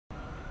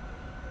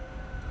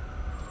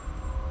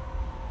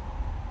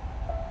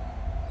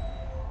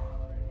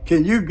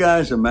Can you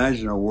guys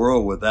imagine a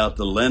world without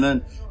the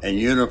linen and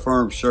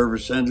uniform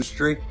service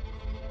industry?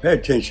 Pay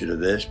attention to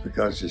this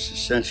because it's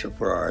essential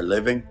for our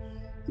living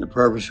and the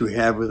purpose we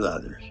have with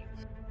others.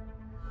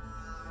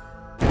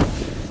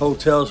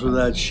 Hotels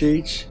without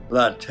sheets,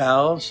 without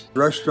towels,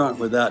 restaurant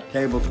without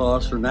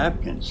tablecloths or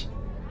napkins.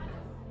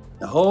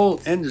 The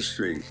whole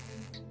industry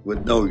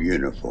with no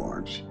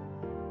uniforms.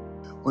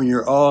 When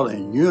you're all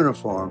in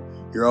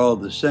uniform, you're all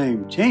the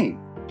same team.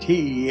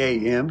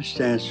 TEAM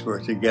stands for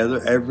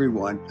Together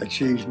Everyone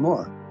Achieves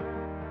More.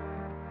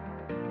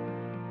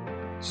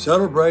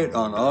 Celebrate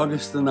on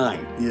August the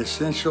 9th, the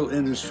essential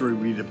industry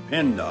we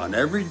depend on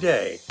every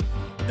day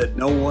that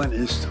no one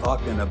is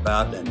talking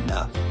about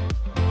enough.